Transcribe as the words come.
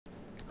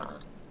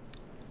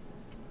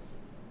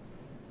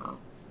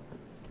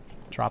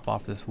drop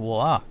off this wool.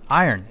 Ah,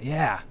 iron.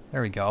 Yeah,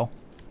 there we go.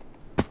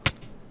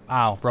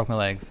 Ow, broke my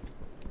legs.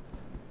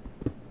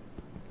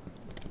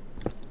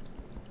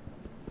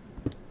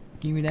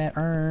 Give me that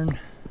urn.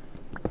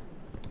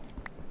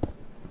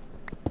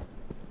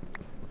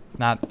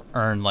 Not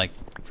urn like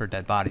for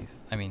dead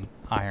bodies. I mean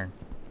iron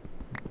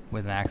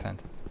with an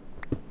accent.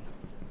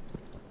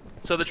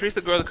 So the trees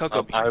that grow the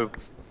cocoa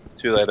beans.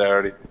 Too late, I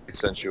already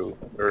sent you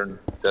urn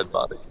dead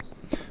bodies.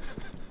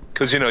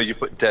 Because, you know, you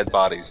put dead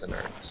bodies in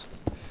urns.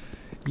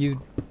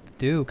 You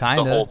do,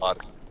 kinda. The whole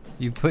body.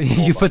 You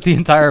put the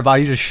entire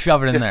body, you just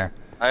shove it in there.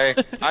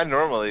 I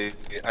normally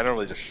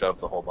just shove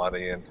the whole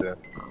body into an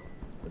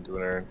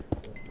urn.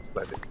 That's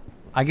what I do.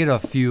 I get a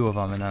few of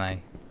them and then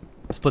I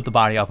split the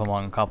body up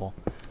among a couple.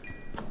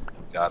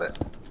 Got it.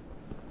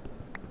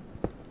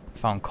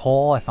 Found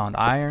coal, I found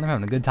iron, I'm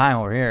having a good time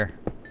over here.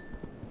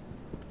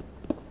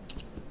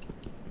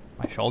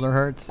 My shoulder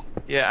hurts.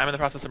 Yeah, I'm in the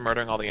process of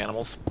murdering all the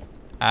animals.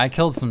 I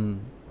killed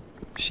some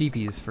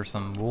sheepies for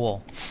some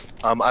wool.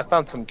 I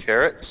found some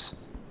carrots.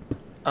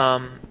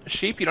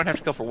 Sheep you don't have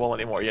to kill for wool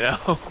anymore, you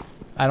know?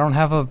 I don't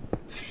have a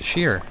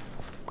shear.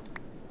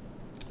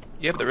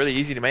 Yeah, but they're really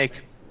easy to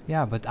make.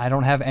 Yeah, but I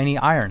don't have any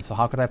iron, so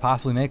how could I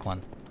possibly make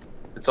one?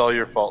 It's all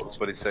your fault, is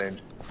what he's saying,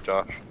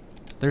 Josh.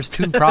 There's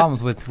two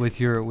problems with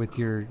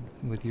your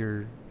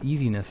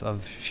easiness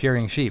of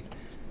shearing sheep.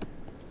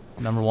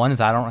 Number one is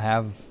I don't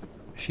have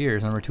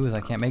shears. Number two is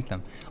I can't make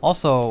them.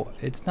 Also,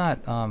 it's not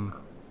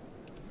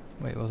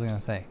wait, what was I gonna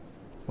say?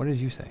 What did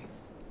you say?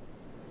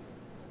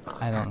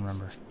 I don't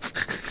remember.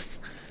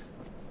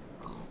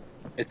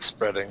 It's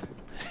spreading.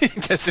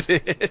 Yes,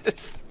 it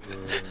is.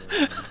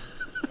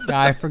 Yeah,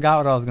 I forgot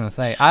what I was gonna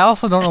say. I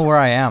also don't know where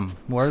I am.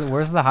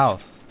 Where's the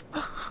house?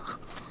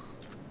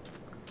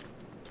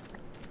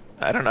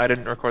 I don't know. I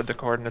didn't record the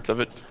coordinates of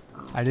it.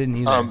 I didn't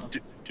either.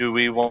 Do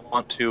we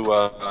want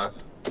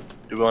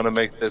to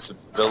make this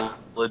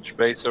village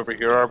base over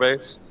here our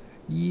base?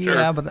 Yeah,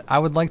 Sure. but I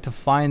would like to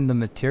find the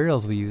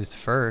materials we used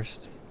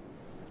first.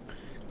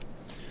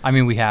 I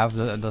mean, we have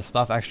the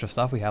stuff, extra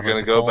stuff we have. We're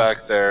like gonna the go coal.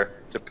 back there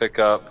to pick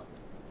up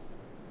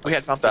We a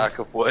had stack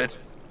of wood.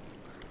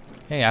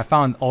 Hey, I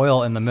found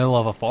oil in the middle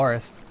of a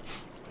forest.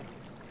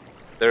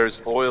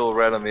 There's oil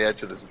right on the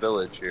edge of this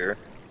village here.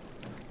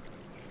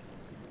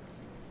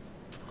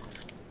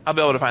 I'll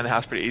be able to find the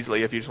house pretty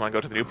easily if you just want to go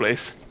to the new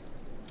place.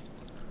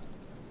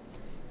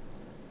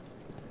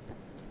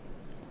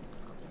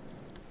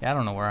 Yeah, I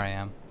don't know where I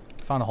am.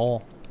 Found a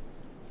hole.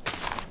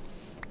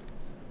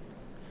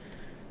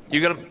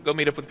 You gotta go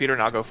meet up with Peter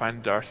and I'll go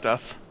find our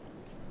stuff.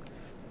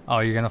 Oh,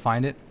 you're gonna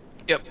find it?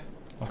 Yep.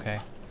 Okay.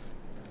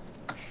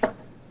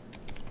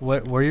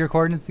 What were your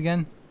coordinates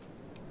again?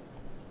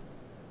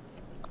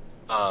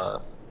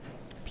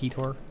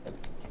 Petor?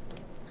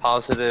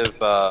 Positive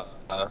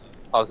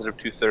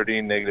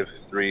 230, negative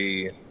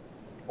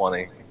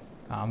 320.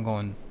 I'm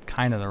going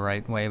kind of the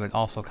right way, but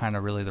also kind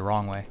of really the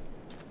wrong way.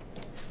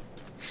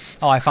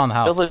 Oh, I found the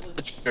house.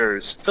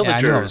 Villagers, Yeah,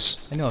 I knew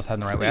villagers. I knew I was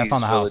heading the right way. I Please,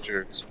 found the house.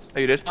 villagers. Oh,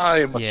 you did?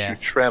 Why must Yeah. you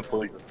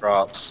trample your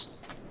crops?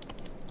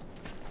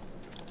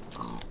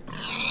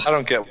 I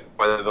don't get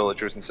why the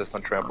villagers insist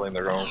on trampling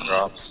their own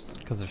crops.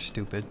 Because they're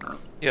stupid.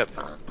 Yep.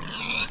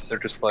 They're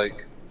just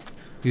like,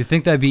 You'd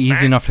think that'd be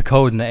easy enough to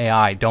code in the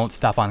AI. Don't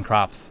step on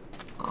crops.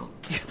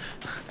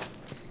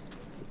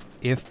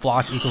 If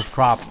block equals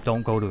crop,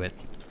 don't go to it.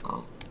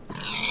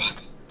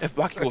 If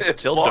block equals if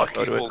tilt, block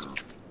don't go to equals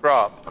it.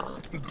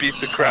 crop, beat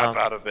the crap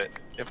out of it.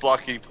 If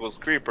block equals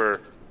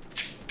creeper,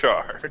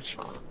 charge.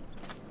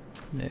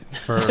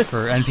 For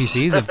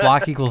NPCs, if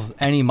block equals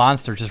any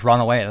monster, just run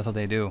away. That's what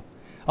they do.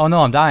 Oh no,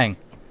 I'm dying.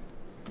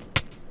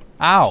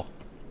 Ow.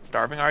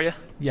 Starving, are you?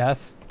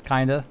 Yes,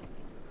 kinda.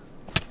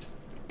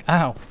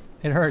 Ow.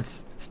 It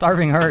hurts.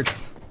 Starving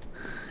hurts.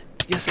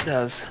 Yes, it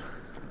does.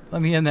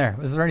 Let me in there.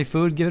 Is there any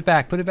food? Give it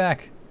back. Put it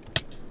back.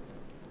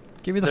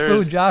 Give me the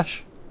There's- food,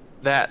 Josh.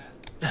 That.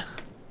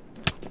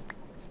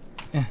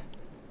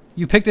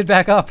 You picked it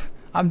back up.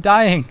 I'm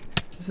dying.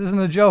 This isn't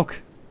a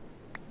joke.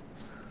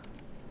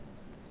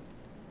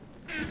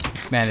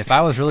 Man, if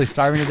I was really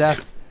starving to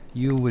death,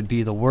 you would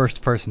be the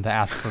worst person to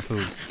ask for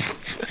food.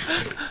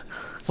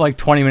 It's like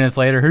 20 minutes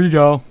later. Here you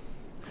go.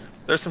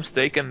 There's some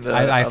steak in the.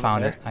 I oven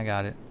found there. it. I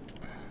got it.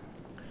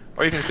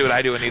 Or you can just do what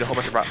I do and eat a whole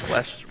bunch of rotten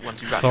flesh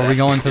once you've got. So are we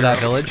going to that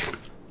village?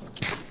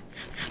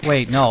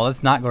 Wait, no.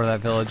 Let's not go to that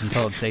village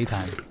until it's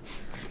daytime.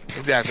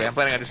 Exactly. I'm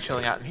planning on just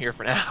chilling out in here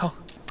for now.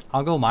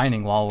 I'll go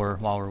mining while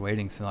we're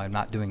waiting, so I'm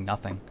not doing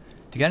nothing.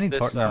 Do you get any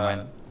This, Never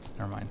mind.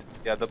 Never mind.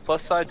 Yeah, the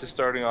plus side to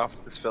starting off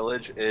this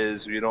village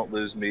is you don't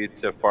lose me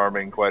to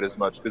farming quite as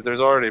much because there's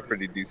already a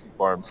pretty decent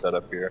farm set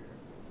up here.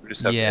 We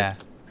just have Yeah.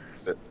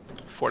 to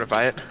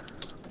Fortify it.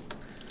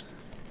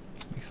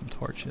 Make some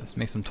torches.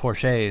 Make some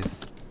torches.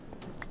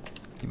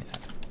 Give me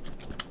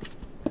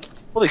that.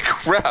 Holy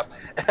crap!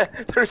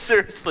 there's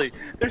seriously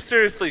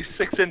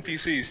 6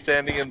 NPCs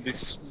standing in the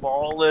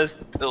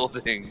smallest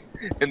building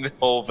in the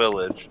whole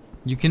village.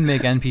 You can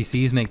make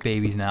NPCs make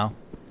babies now.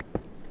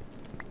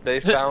 They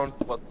found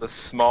what the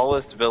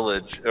smallest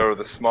village or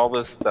the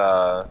smallest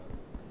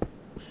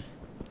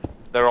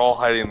They're all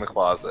hiding in the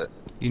closet.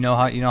 You know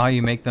how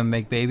you make them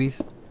make babies?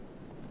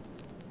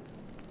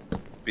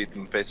 Beat them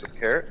in the face with a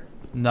carrot.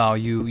 No,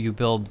 you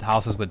build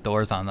houses with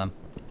doors on them.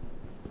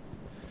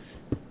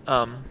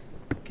 Can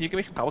you give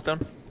me some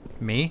cobblestone?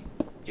 Me?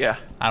 Yeah.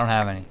 I don't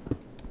have any.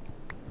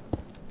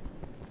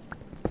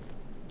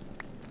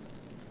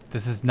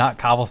 This is not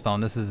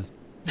cobblestone. This is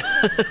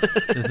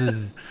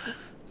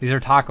these are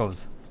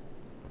tacos.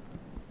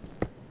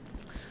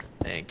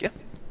 Thank you.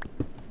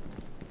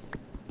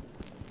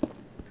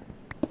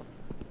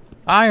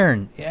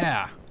 Iron,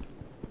 yeah.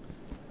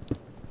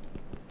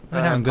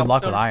 I'm having good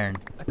luck with cobblestone? iron.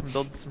 I can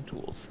build some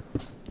tools.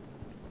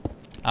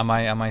 On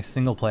my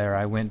single player,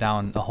 I went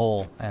down a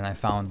hole and I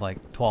found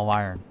like 12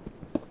 iron.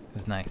 It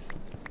was nice.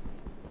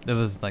 It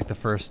was like the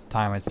first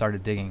time I'd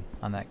started digging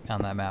on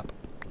that map.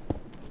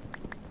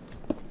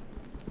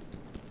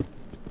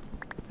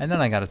 And then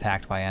I got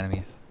attacked by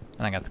enemies,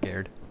 and I got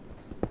scared.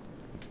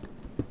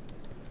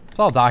 It's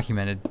all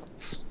documented.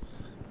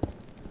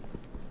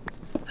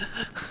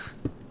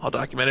 All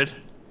documented.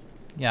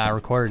 Yeah, I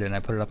recorded it and I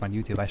put it up on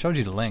YouTube. I showed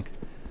you the link,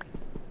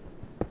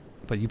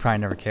 but you probably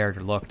never cared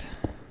or looked.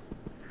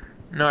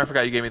 No, I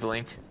forgot you gave me the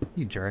link.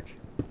 You jerk.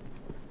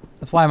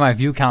 That's why my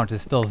view count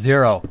is still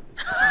 0.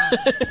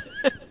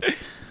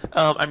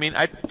 I mean,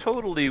 I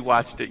totally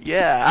watched it.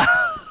 Yeah.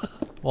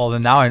 Well,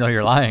 then now I know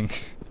you're lying.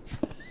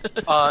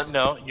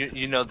 No,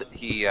 you know that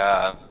he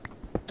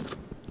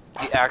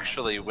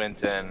actually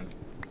went in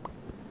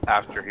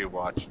after he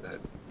watched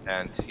it,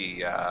 and he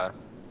hacked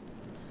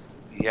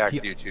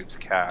YouTube's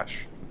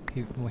cache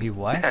He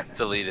what? and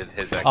deleted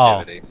his Oh,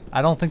 activity.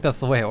 I don't think that's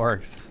the way it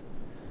works.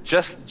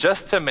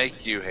 Just to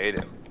make you hate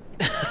him.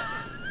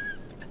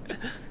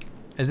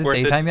 Is it Worth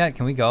it. daytime yet?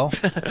 Can we go?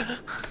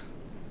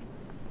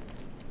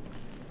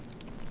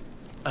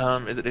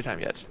 Is it daytime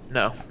yet?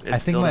 No, it's I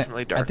think still my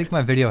definitely dark. I think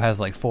my video has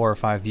like 4 or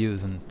 5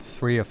 views, and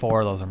 3 or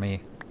 4 of those are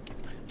me.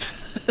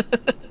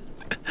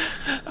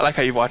 I like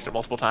how you've watched it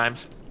multiple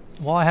times.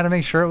 Well, I had to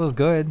make sure it was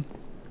good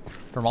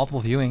for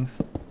multiple viewings.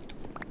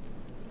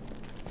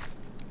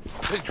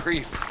 Good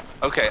grief.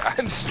 Okay,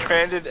 I'm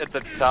stranded at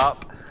the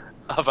top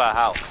of a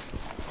house.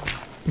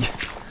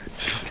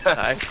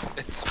 Nice.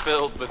 It's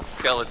filled with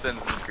skeletons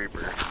and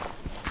creepers.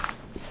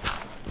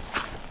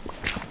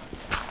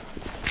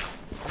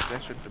 I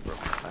shouldn't have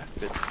broken that last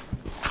bit.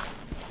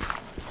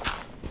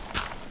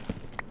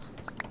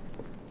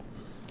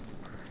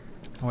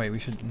 Oh, wait, we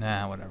should...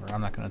 Nah, whatever. I'm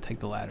not going to take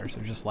the ladders.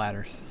 They're just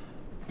ladders.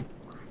 You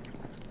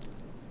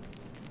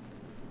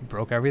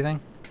broke everything?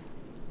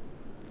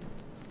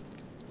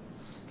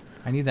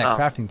 I need that Oh.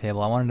 crafting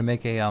table. I wanted to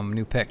make a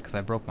new pick because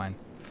I broke mine.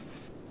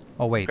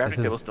 Oh, wait. Crafting This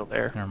is... table's still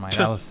there. Never mind.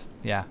 That was...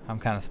 Yeah, I'm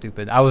kind of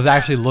stupid. I was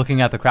actually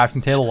looking at the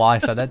crafting table while I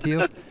said that to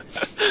you.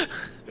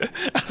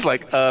 I was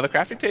like, the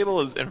crafting table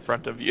is in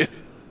front of you.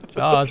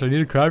 Gosh, I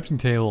need a crafting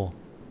table.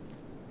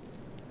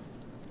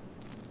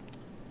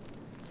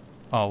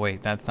 Oh,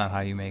 wait. That's not how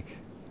you make...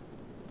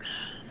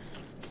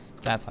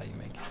 That's how you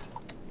make it.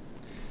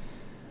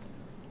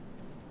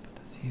 Put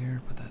this here,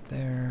 put that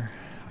there.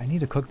 I need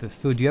to cook this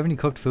food. Do you have any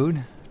cooked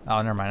food?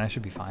 Oh, never mind. I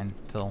should be fine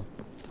till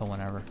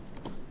whenever.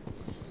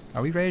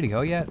 Are we ready to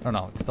go yet? Oh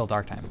no, it's still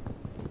dark time.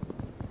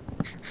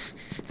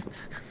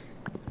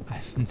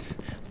 I'm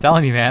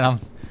telling you, man,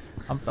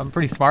 I'm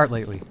pretty smart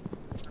lately.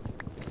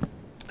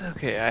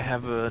 Okay, I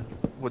have a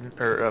wooden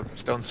or a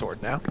stone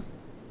sword now.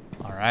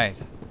 All right,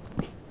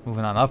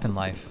 moving on up in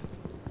life.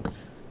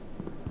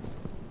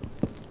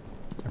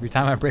 Every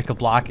time I break a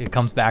block, it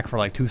comes back for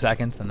like 2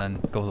 seconds and then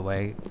goes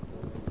away.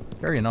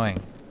 Very annoying.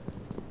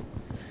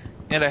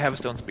 And I have a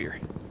stone spear.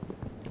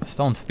 A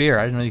stone spear.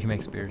 I didn't know you can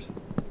make spears.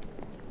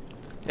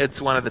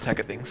 It's one of the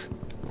Tekkit things.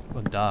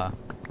 Well, duh.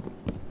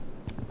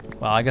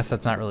 Well, I guess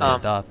that's not really a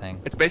duh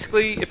thing. It's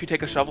basically if you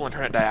take a shovel and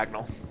turn it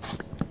diagonal.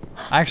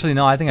 Actually,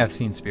 no, I think I've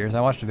seen spears.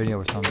 I watched a video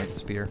where someone made a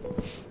spear,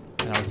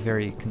 and I was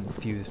very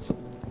confused.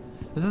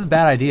 This is a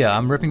bad idea.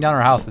 I'm ripping down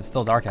our house. It's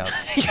still dark out.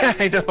 Yeah,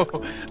 I know.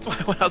 That's why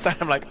I went outside.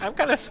 I'm like, I'm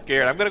kind of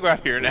scared. I'm gonna go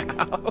out here now.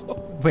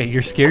 Wait,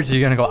 you're scared, so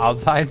you're gonna go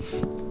outside?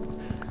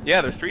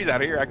 Yeah, there's trees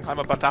out here. I can climb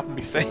up on top and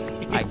be safe.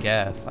 I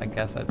guess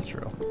that's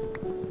true.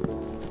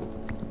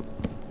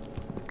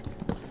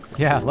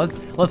 Yeah,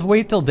 let's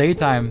wait till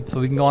daytime so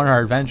we can go on our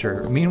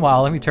adventure.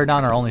 Meanwhile, let me tear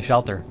down our only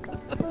shelter.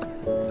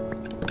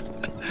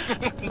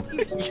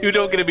 You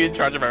don't get to be in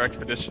charge of our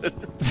expedition.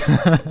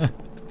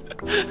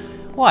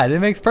 What? It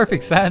makes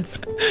perfect sense.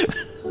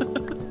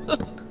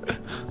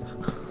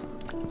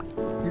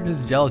 You're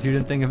just jealous you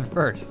didn't think of it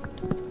first.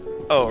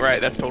 Oh,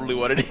 right. That's totally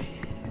what it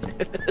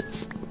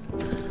is.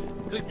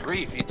 Good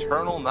grief,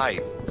 eternal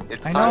night.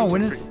 It's I know, time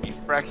when to is- be it's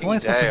fracking only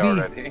supposed day to be-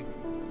 already.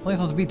 It's only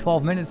supposed to be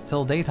 12 minutes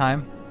till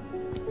daytime.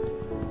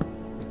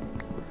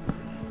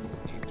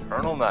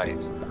 Eternal night.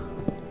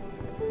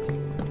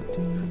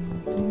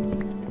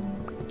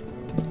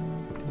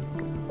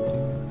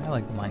 I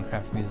like the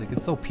Minecraft music.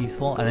 It's so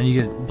peaceful, and then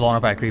you get blown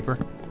up by a creeper.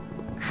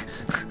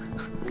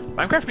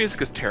 Minecraft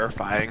music is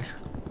terrifying.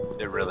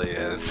 It really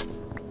is.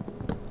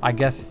 I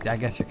guess you're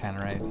kind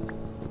of right.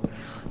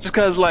 Just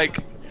because, like,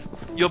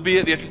 you'll be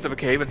at the entrance of a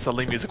cave and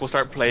suddenly music will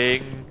start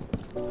playing,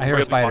 I hear Or a you'll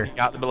be spider. walking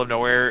out in the middle of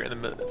nowhere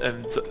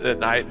at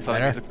night and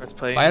suddenly music starts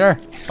playing. Spider!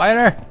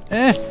 Spider!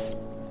 Eh!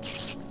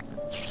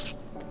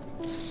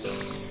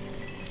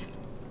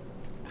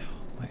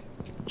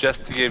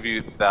 Just to give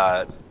you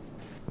that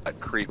a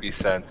creepy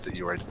sense that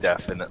you are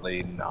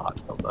definitely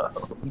not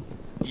alone.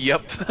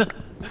 Yep.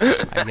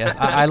 I guess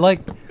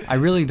I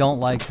really don't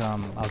like I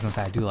was gonna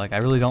say I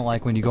really don't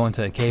like when you go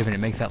into a cave and it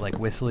makes that like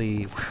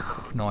whistly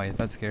noise.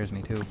 That scares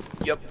me too.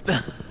 Yep.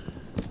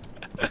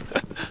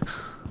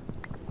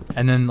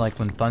 And then like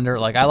when thunder,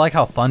 like I like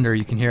how thunder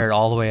you can hear it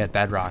all the way at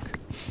bedrock.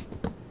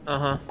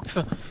 Uh-huh.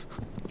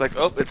 It's like,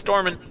 oh, it's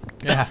storming.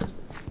 Yeah.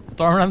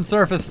 Storming on the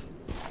surface.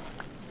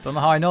 Don't know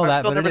how I know I've that,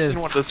 still but it never is. seen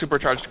one of those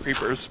supercharged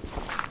creepers.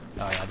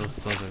 Oh yeah, those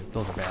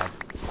are bad.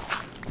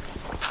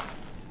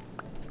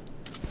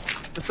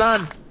 The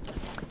sun.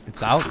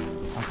 It's out.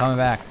 I'm coming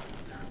back.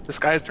 The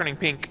sky is turning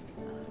pink.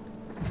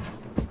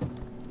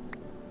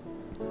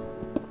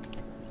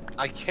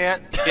 I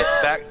can't get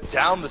back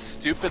down the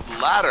stupid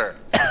ladder.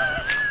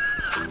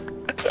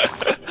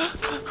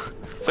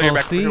 So you're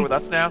back see? here with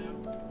us now?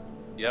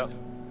 Yep.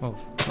 Move.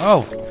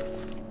 Move.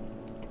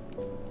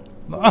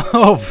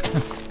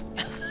 Move.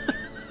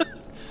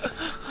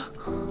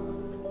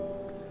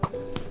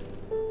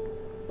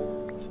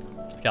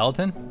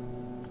 Skeleton?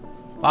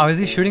 Wow, is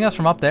he shooting us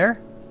from up there?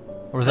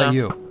 Or was that No.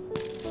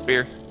 you?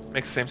 Spear.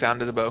 Makes the same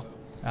sound as a bow.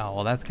 Oh,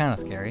 well that's kind of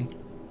scary.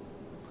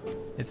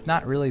 It's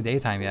not really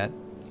daytime yet.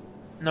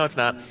 No, it's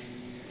not.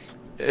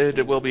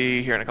 It will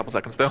be here in a couple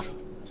seconds, though.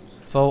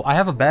 So I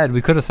have a bed.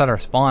 We could have set our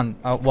spawn.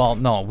 Well,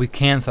 no, we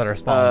can set our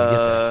spawn when we get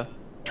there.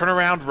 Turn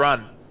around,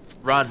 run.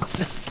 Run.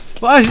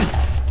 What?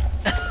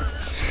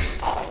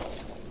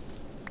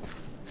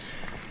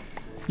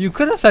 You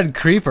could have said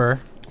creeper.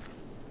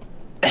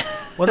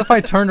 What if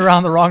I turned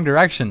around the wrong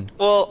direction?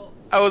 Well,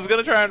 I was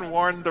gonna try and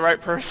warn the right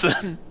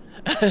person,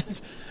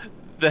 and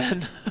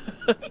then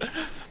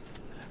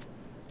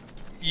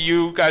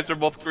you guys are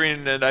both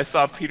green, and I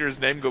saw Peter's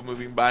name go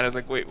moving by, and I was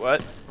like, wait,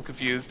 what? I'm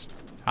confused.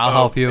 I'll Oh,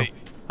 help you. wait.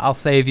 I'll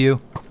save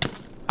you.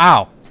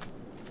 Ow.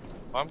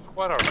 I'm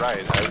quite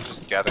alright. I was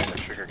just gathering the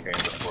sugar cane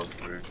before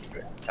we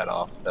head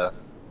off the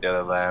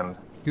other land.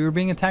 You were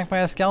being attacked by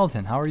a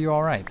skeleton. How are you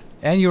alright?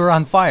 And you were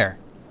on fire.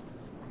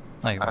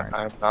 Like,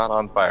 I'm not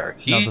on fire.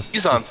 No,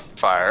 He's on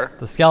fire.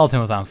 the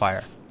skeleton was on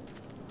fire.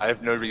 I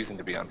have no reason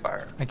to be on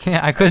fire. I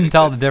couldn't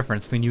tell the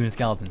difference between you and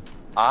skeleton.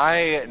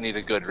 I need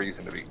a good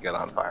reason to get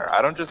on fire.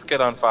 I don't just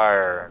get on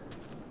fire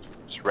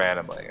just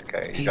randomly,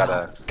 okay? You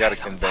gotta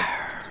convince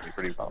me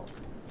pretty well.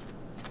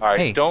 Alright,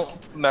 Hey.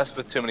 don't mess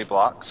with too many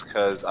blocks,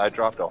 because I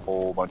dropped a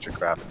whole bunch of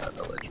crap in that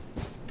village.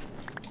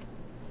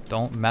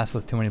 Don't mess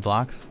with too many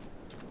blocks.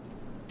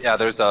 Yeah,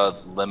 there's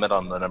a limit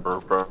on the number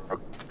of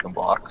broken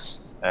blocks,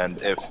 and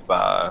if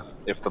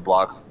the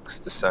blocks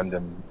descend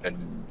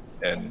in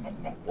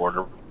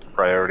order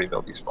priority,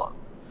 they'll be spawned.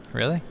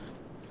 Really?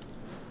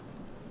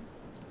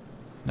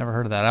 Never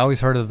heard of that. I always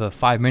heard of the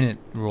 5-minute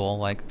rule.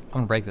 Like, I'm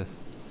gonna break this.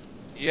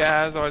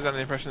 Yeah, I was always under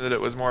the impression that it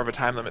was more of a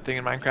time limit thing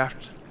in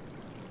Minecraft.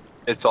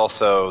 There's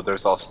also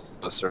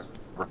a server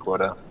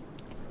quota.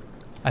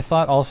 I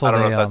thought also I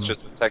don't they, know if that's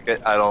just a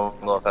Tekkit. I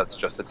don't know if that's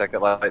just a Tekkit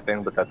Lite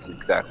thing, but that's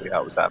exactly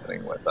how it was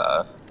happening with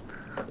the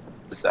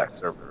Zach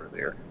server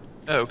earlier.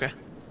 Oh, okay.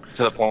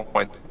 To the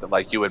point that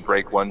like you would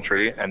break one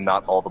tree and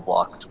not all the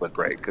blocks would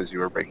break because you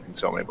were breaking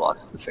so many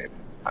blocks at the same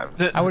time.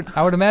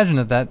 I would imagine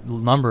that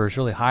number is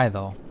really high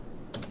though.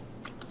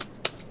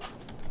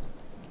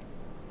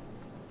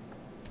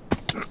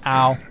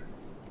 Ow.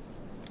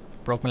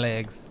 Broke my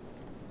legs.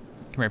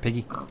 Come here,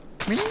 piggy.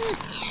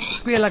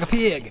 Squeal like a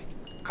pig.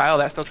 Kyle,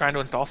 that's still trying to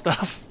install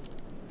stuff.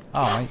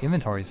 Oh, my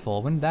inventory's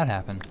full. When did that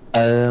happen?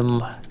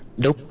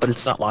 Nope, but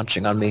it's not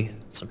launching on me,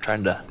 so I'm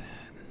trying to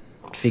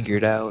figure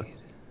it out.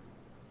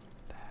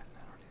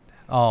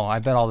 Oh, I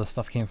bet all this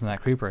stuff came from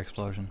that creeper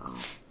explosion.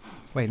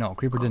 Wait, no,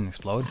 creeper didn't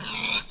explode.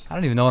 I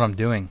don't even know what I'm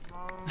doing.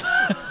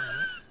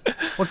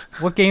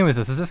 What game is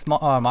this? Is this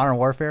Modern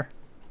Warfare?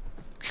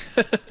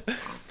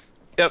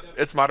 Yep,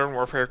 it's Modern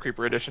Warfare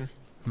Creeper Edition.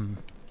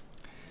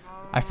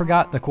 I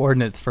forgot the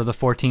coordinates for the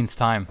 14th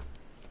time.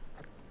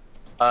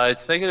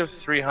 It's negative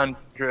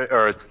 300,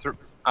 or it's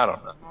I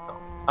don't know.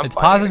 It's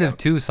positive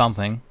 2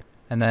 something,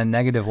 and then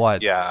negative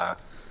what? Yeah,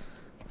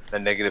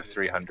 then negative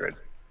 300.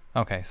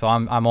 Okay, so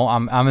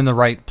I'm in the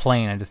right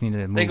plane. I just need to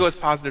move. I think it was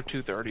positive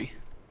 230.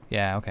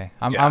 Yeah, okay.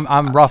 Yeah,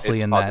 I'm roughly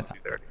it's in that.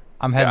 positive 30.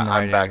 I'm heading in the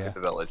I'm right back area. at the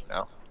village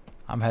now.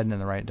 I'm heading in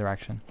the right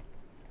direction.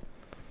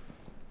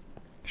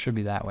 Should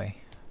be that way.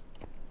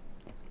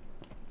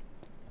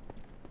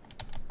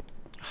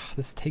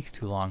 This takes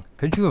too long.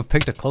 Couldn't you have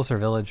picked a closer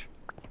village?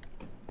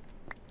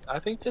 I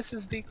think this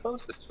is the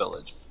closest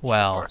village.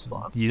 Well, Our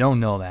spawn. you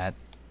don't know that,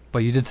 but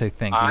you did say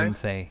think. You I- didn't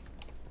say.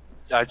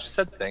 I just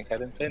said think. I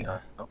didn't say no.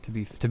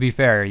 To be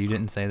fair, you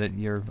didn't say that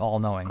you're all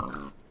knowing.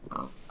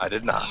 I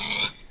did not.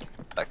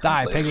 That comes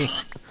Die, later. piggy!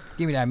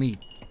 Give me that meat.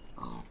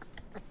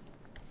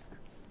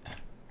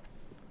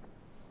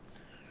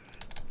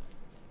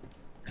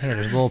 Hey,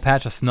 there's a little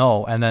patch of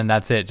snow, and then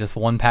that's it. Just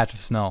one patch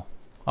of snow.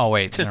 Oh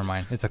wait, never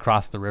mind. It's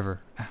across the river.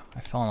 Ow, I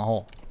fell in a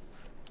hole.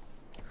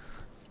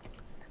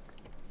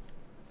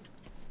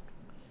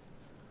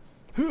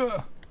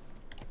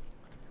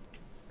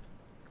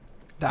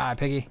 Die,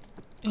 piggy.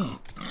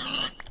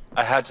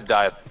 I had to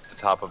die at the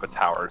top of a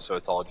tower, so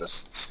it's all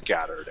just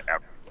scattered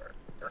everywhere.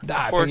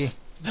 Die, Of piggy.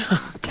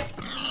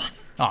 course.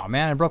 Oh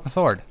man, I broke my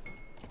sword.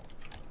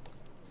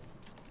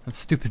 That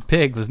stupid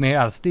pig was made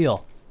out of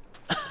steel.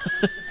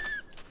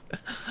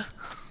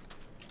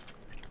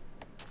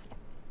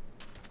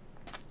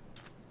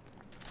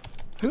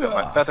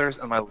 My feathers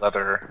and my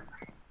leather.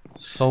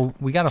 So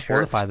we gotta Sure,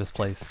 fortify this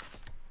place.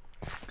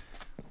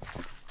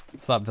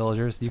 What's up,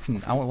 villagers? You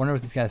can. I wonder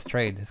what these guys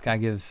trade. This guy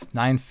gives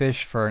 9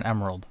 fish for an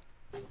emerald.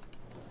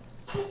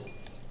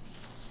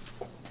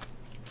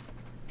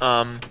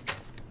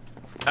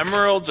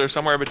 Emeralds are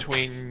somewhere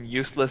between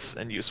useless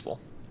and useful.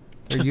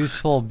 They're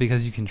useful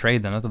because you can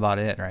trade them. That's about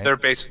it, right? They're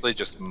basically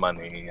just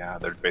money. Yeah,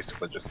 they're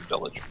basically just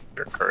villager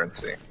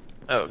currency.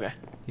 Oh, okay.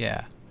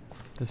 Yeah.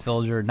 This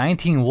villager,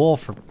 19 wool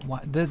for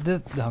what?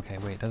 This, okay,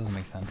 wait, that doesn't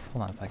make sense.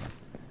 Hold on a second.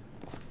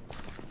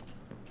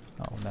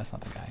 Oh, that's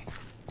not the guy.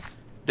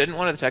 Didn't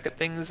one of the Tekkit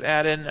things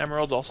add in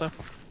emeralds also?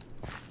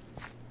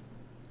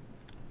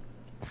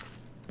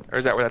 Or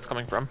is that where that's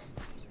coming from?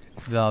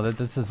 No,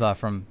 this is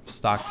from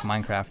stock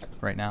Minecraft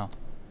right now.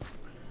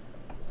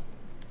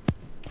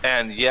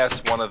 And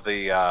yes, one of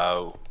the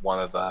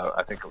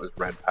I think it was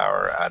Red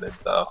Power added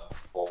the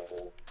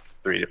whole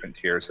 3 different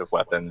tiers of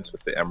weapons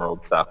with the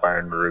emerald, sapphire,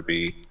 and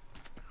ruby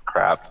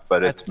crap.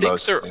 But it's I think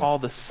mostly they're all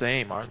the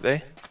same, aren't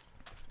they?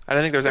 I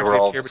don't think there's they actually were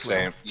a all tier the between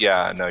same. them.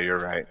 Yeah, no, you're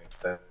right.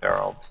 They're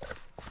all the same.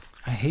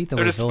 I hate the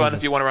They're way just fun villages.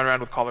 if you want to run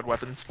around with collared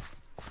weapons.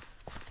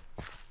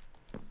 I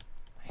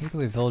hate the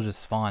way villages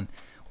spawn.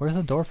 Where's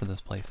the door for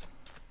this place?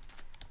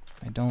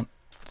 I don't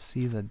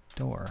see the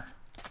door.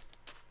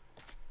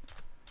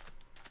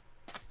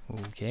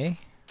 Okay.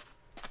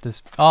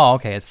 This. Oh,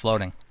 okay. It's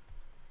floating.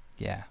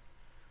 Yeah.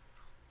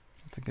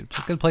 It's a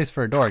good place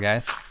for a door,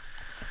 guys.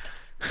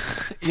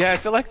 Yeah, I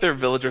feel like their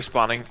villager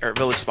spawning or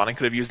village spawning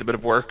could have used a bit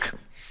of work.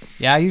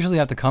 Yeah, I usually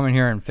have to come in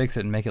here and fix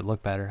it and make it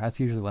look better. That's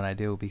usually what I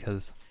do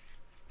because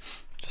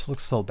it just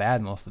looks so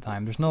bad most of the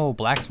time. There's no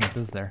blacksmith,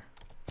 is there?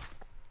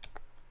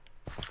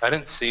 I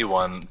didn't see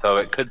one, though.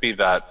 It could be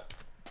that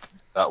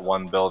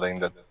one building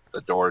that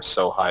the door is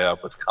so high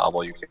up with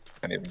cobble you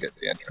can't even get to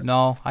the entrance.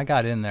 No, I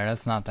got in there.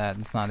 That's not that.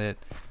 That's not it.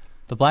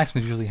 The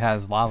blacksmith usually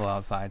has lava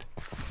outside.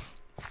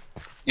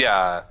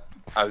 Yeah,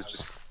 I was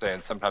just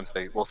saying sometimes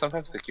they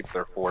keep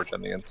their forge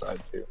on the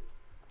inside too.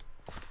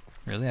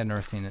 Really? I've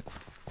never seen it.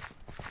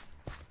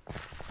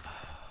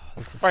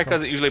 This is Right, so-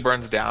 because it usually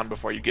burns down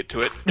before you get to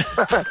it.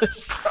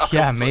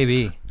 Yeah,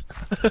 maybe.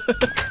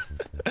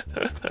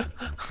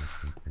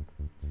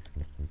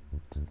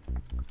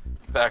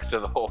 Back to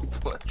the whole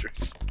villager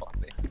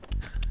spawning.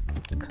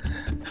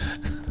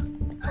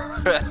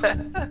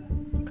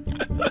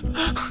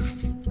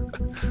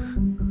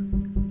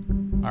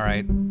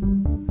 Alright.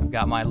 I've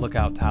got my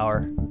lookout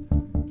tower.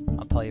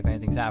 I'll tell you if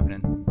anything's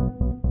happening.